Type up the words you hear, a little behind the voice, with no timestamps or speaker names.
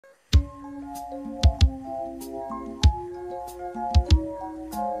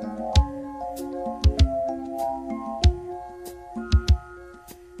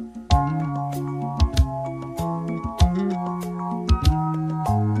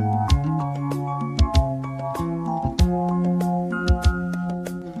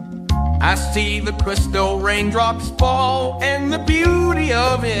I see the crystal raindrops fall, and the beauty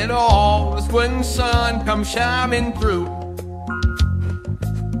of it all is when the sun comes shining through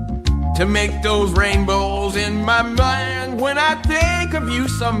to make those rainbows in my mind. When I think of you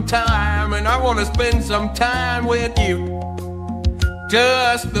sometime, and I want to spend some time with you,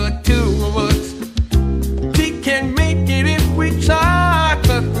 just the two of us. We can make it if we try,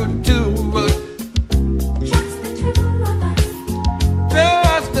 just the two of us.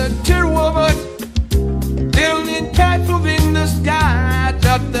 Just the two of us, building castles in the sky.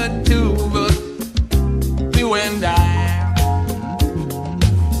 Just the two of us, you and I.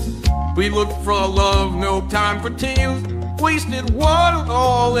 We look for love, no time for tears. Wasted water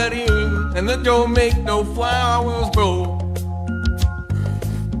all that is, and that don't make no flowers grow.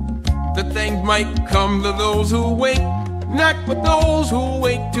 The things might come to those who wait, not for those who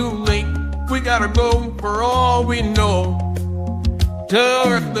wait too late. We gotta go for all we know.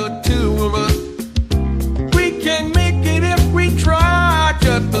 Just the two of us. We can make it if we try.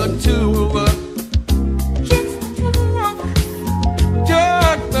 Just the two of us.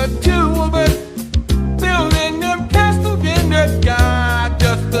 Just the two of us. Building them castles in the sky.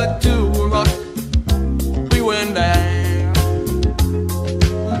 Just the two of us. You and I.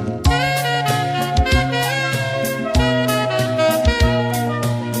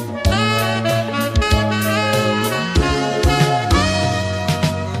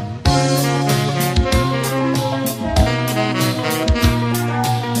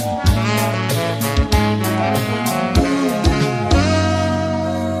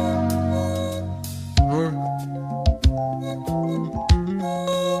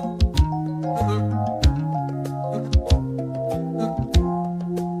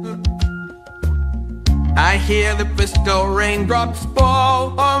 I hear the crystal raindrops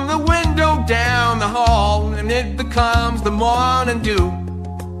fall on the window down the hall, and it becomes the morning dew.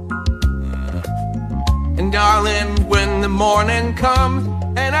 And darling, when the morning comes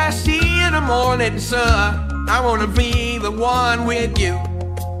and I see the morning sun, I wanna be the one with you.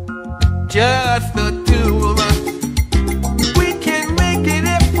 Just the two of us.